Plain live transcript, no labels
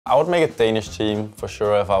I would make a Danish team for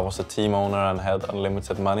sure if I was a team owner and had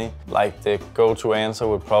unlimited money. Like the go-to answer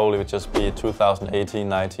would probably just be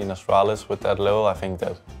 2018-19 Astralis with that level. I think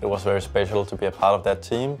that it was very special to be a part of that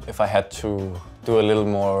team. If I had to do a little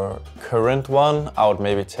more current one, I would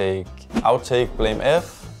maybe take Blame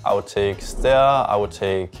F, I would take Stair, I would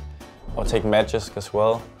take Magisk as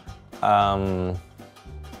well.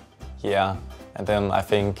 Yeah, and then I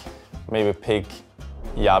think maybe pick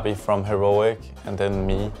Yabi from Heroic and then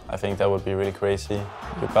me. I think that would be really crazy.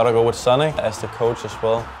 You gotta go with Sonic as the coach as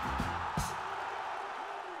well.